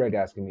 why is Greg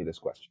asking me this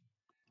question?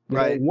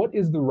 Right. What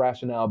is the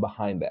rationale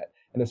behind that?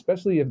 And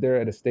especially if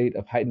they're at a state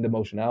of heightened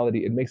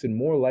emotionality, it makes it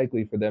more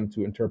likely for them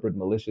to interpret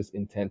malicious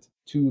intent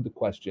to the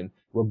question,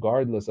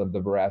 regardless of the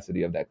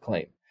veracity of that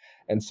claim.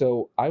 And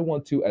so I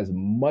want to, as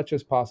much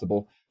as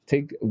possible,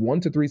 take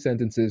 1 to 3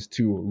 sentences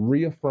to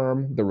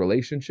reaffirm the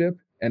relationship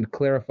and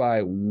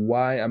clarify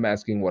why I'm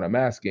asking what I'm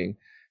asking,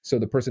 so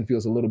the person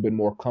feels a little bit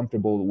more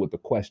comfortable with the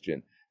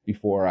question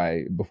before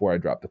I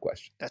drop the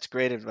question. That's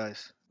great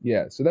advice.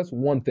 Yeah, so that's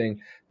one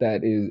thing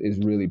that is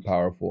really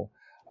powerful.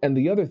 And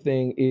the other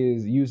thing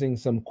is using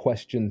some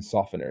question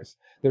softeners.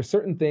 There's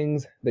certain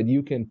things that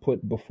you can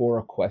put before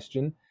a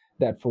question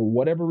that for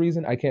whatever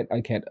reason I can't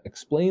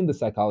explain the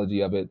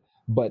psychology of it,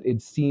 but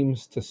it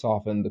seems to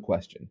soften the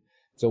question.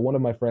 So one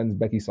of my friends,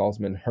 Becky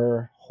Salzman,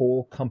 her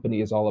whole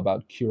company is all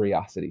about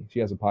curiosity. She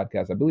has a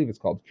podcast, I believe it's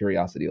called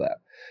Curiosity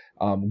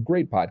Lab.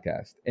 Great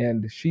podcast.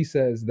 And she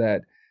says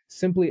that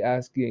simply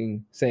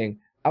saying,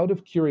 out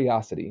of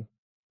curiosity,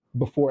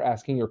 before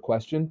asking your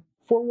question,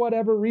 for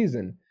whatever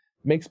reason,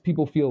 makes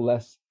people feel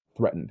less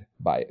threatened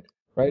by it,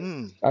 right?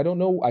 Mm. I don't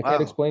know, I can't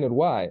Wow. explain it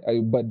why,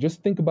 but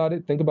just think about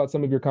it. Think about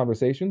some of your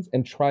conversations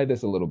and try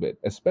this a little bit,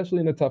 especially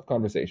in a tough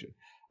conversation.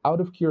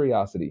 Out of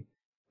curiosity,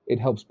 it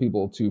helps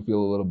people to feel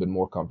a little bit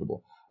more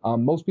comfortable.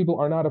 Most people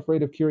are not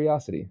afraid of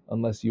curiosity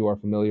unless you are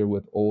familiar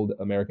with old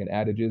American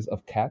adages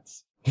of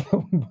cats.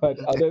 But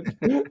other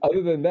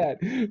than that,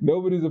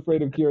 nobody's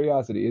afraid of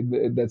curiosity.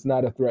 That's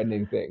not a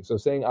threatening thing. So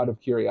saying out of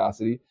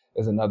curiosity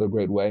is another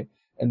great way.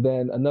 And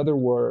then another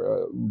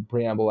word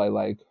preamble I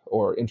like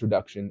or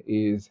introduction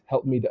is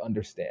help me to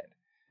understand.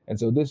 And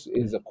so this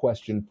is a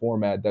question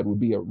format that would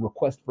be a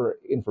request for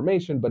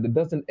information, but it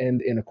doesn't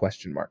end in a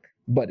question mark,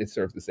 but it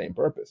serves the same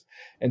purpose.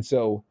 And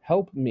so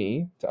help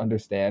me to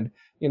understand,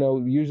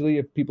 usually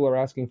if people are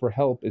asking for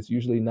help, it's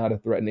usually not a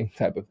threatening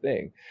type of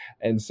thing.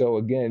 And so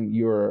again,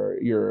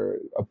 you're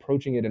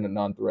approaching it in a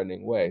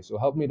non-threatening way. So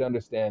help me to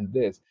understand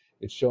this.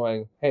 It's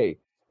showing, hey,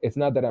 it's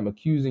not that I'm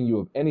accusing you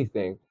of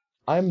anything.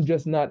 I'm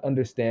just not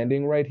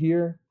understanding right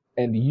here.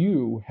 and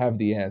you have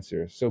the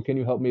answer. So can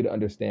you help me to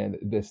understand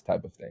this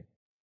type of thing?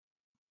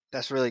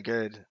 That's really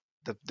good.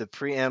 The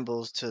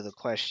preambles to the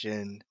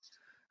question.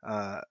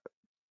 Uh,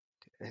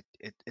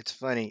 it's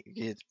funny.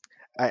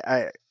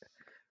 I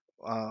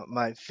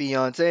my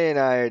fiance and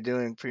I are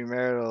doing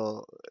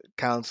premarital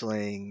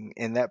counseling,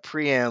 and that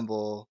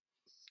preamble,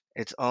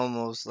 it's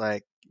almost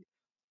like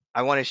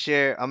I want to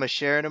share. I'm gonna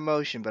share an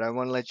emotion, but I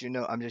want to let you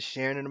know I'm just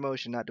sharing an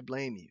emotion, not to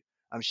blame you.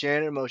 I'm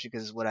sharing an emotion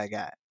because it's what I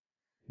got.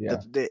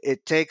 Yeah.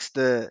 It takes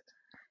the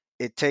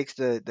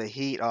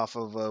heat off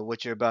of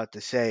what you're about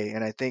to say,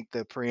 and I think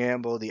the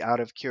preamble, the out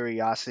of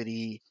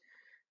curiosity,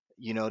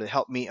 to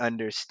help me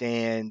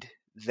understand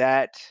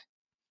that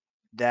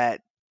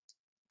that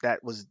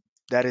that was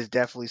that is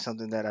definitely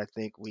something that I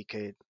think we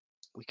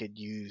could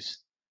use,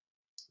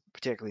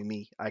 particularly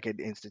me. I could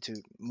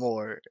institute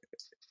more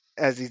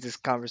as these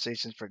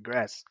conversations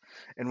progress.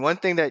 And one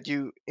thing that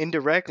you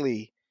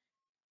indirectly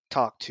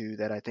talk to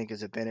that I think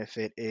is a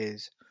benefit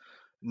is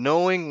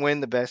knowing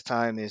when the best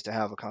time is to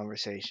have a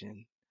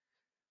conversation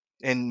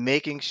and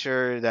making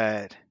sure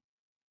that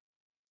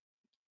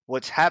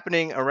what's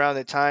happening around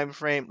the time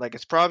frame, like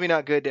it's probably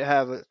not good to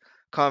have a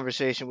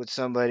conversation with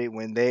somebody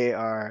when they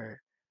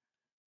are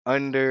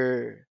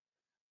under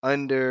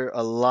under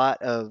a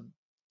lot of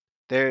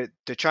they're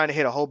trying to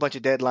hit a whole bunch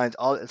of deadlines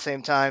all at the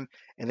same time,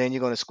 and then you're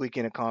going to squeak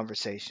in a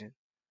conversation.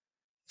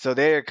 So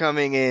they're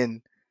coming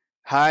in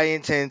high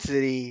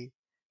intensity,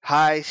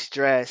 high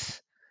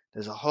stress.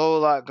 There's a whole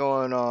lot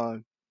going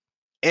on,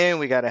 and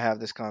we got to have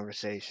this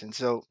conversation.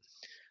 So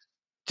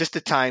just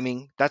the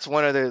timing. That's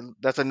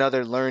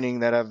another learning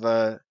that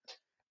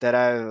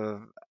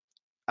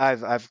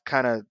I've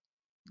kind of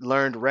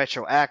learned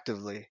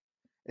retroactively.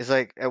 It's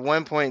like at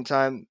one point in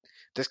time,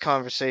 this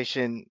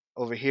conversation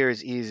over here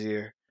is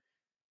easier,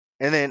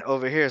 and then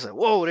over here it's like,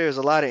 whoa, there's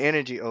a lot of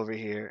energy over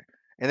here.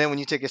 And then when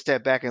you take a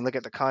step back and look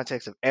at the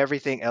context of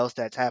everything else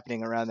that's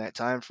happening around that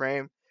time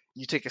frame,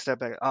 you take a step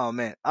back. Oh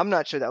man, I'm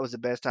not sure that was the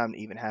best time to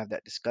even have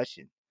that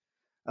discussion.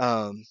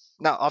 Now,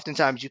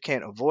 oftentimes you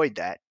can't avoid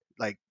that.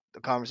 Like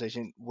the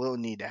conversation will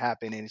need to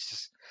happen, and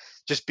it's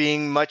just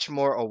being much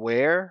more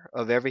aware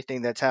of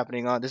everything that's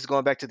happening on. This is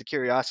going back to the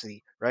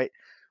curiosity, right?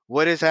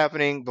 What is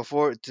happening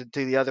before to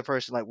the other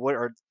person? Like what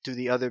are to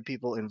the other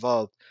people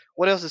involved?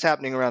 What else is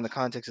happening around the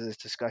context of this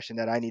discussion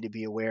that I need to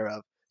be aware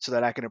of so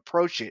that I can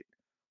approach it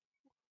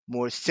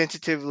more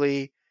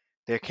sensitively?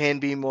 There can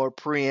be more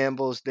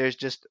preambles.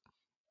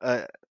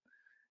 Uh,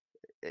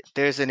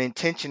 there's an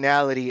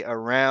intentionality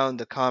around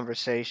the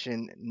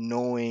conversation,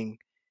 knowing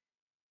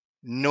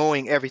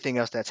everything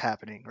else that's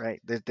happening,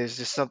 right? There's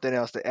just something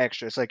else, the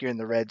extra. It's like you're in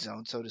the red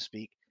zone, so to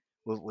speak,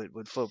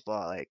 with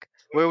football. Like,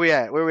 where we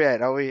at? Where we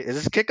at? Is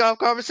this a kickoff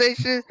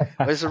conversation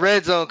or is it a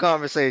red zone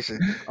conversation?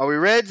 Are we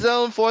red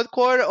zone fourth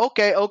quarter?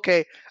 Okay,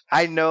 okay.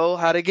 I know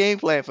how to game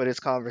plan for this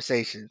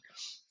conversation.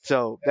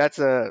 So that's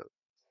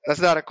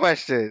not a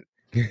question.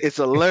 It's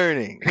a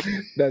learning.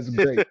 That's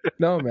great.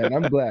 No, man,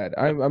 I'm glad.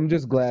 I'm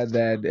just glad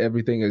that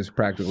everything is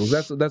practical.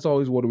 That's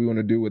always what we want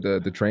to do with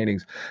the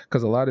trainings,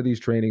 because a lot of these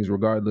trainings,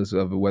 regardless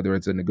of whether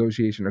it's a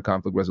negotiation or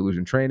conflict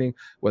resolution training,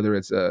 whether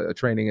it's a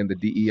training in the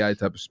DEI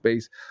type of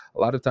space, a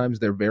lot of times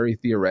they're very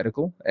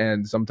theoretical,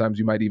 and sometimes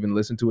you might even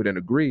listen to it and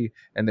agree,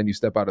 and then you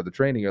step out of the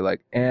training, you're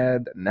like,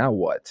 and now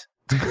what?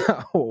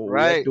 What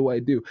Right. do I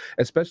do?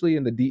 Especially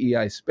in the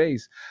DEI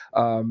space,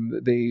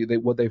 they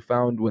what they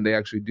found when they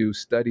actually do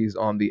studies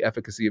on the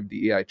efficacy of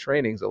DEI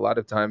trainings, a lot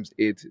of times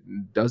it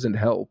doesn't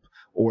help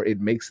or it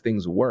makes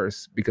things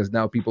worse because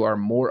now people are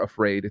more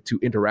afraid to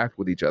interact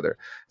with each other.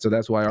 So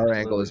that's why our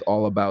angle is Absolutely.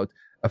 all about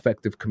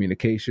effective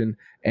communication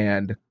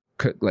and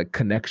like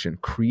connection,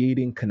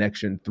 creating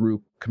connection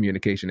through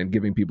communication and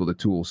giving people the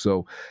tools.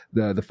 So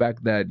the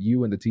fact that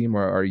you and the team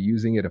are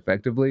using it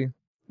effectively,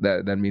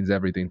 that means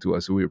everything to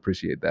us. So we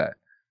appreciate that.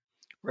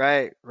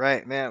 Right,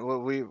 right, man. Well,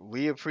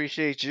 we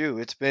appreciate you.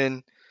 It's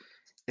been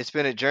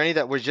a journey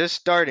that we're just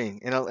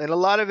starting, and a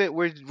lot of it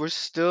we're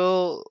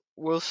still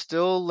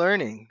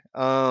learning.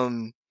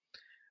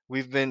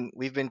 We've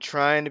been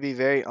trying to be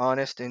very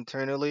honest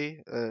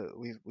internally.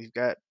 We've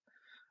got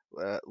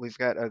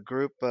a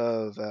group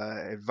of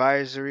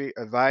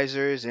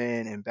advisors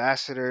and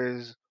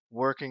ambassadors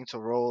working to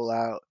roll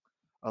out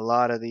a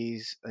lot of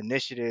these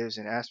initiatives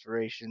and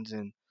aspirations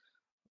and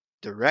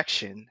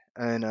direction.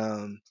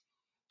 And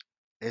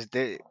is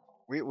there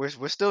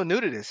we're still new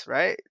to this,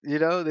 right?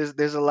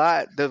 There's a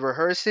lot. The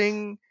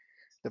rehearsing,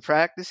 the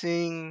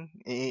practicing,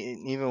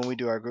 even when we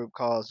do our group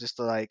calls, just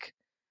to like,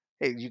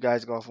 hey, you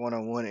guys go off one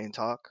on one and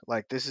talk.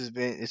 Like it's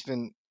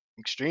been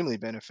extremely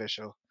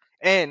beneficial,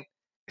 and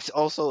it's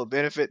also a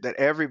benefit that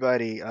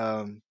everybody,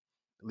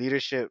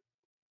 leadership,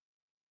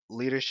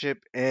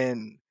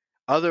 and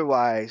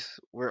otherwise,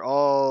 we're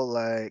all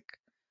like,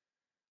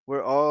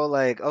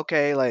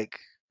 okay, like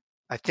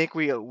I think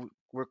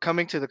we're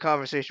coming to the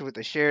conversation with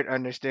a shared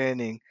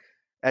understanding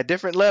at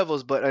different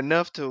levels, but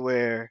enough to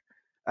where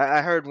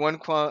I heard one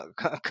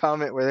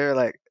comment where they were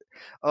like,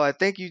 "Oh, I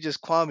think you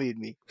just Kwame'd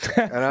me,"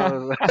 and I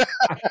was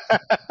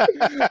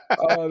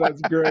Oh,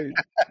 that's great.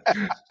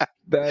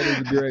 That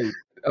is great.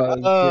 I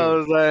So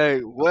was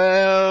like,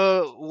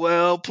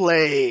 well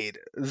played.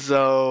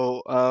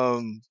 So,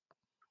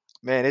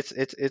 man,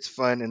 it's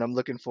fun, and I'm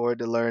looking forward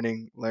to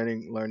learning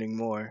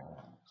more.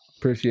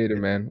 appreciate it,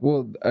 man.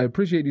 Well, I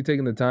appreciate you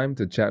taking the time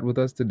to chat with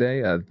us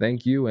today.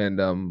 Thank you,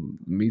 and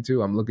me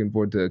too. I'm looking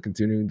forward to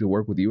continuing to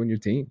work with you and your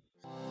team.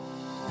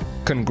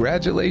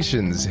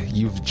 Congratulations!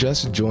 You've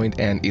just joined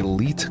an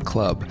elite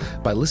club.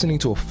 By listening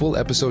to a full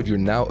episode, you're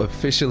now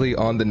officially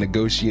on the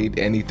Negotiate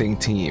Anything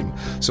team.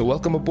 So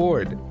welcome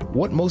aboard.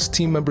 What most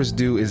team members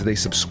do is they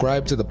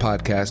subscribe to the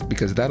podcast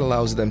because that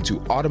allows them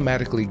to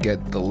automatically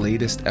get the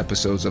latest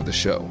episodes of the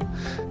show.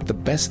 The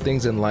best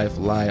things in life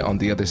lie on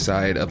the other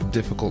side of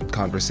difficult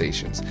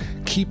conversations.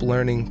 Keep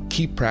learning,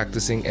 keep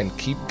practicing, and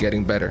keep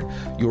getting better.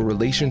 Your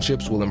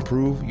relationships will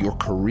improve, your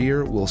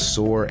career will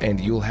soar, and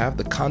you'll have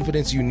the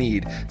confidence you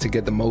need to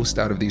get the most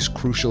out of these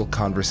crucial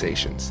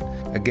conversations.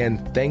 Again,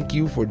 thank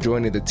you for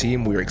joining the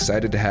team. We're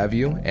excited to have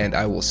you, and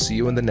I will see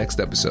you in the next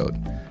episode.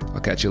 I'll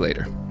catch you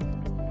later.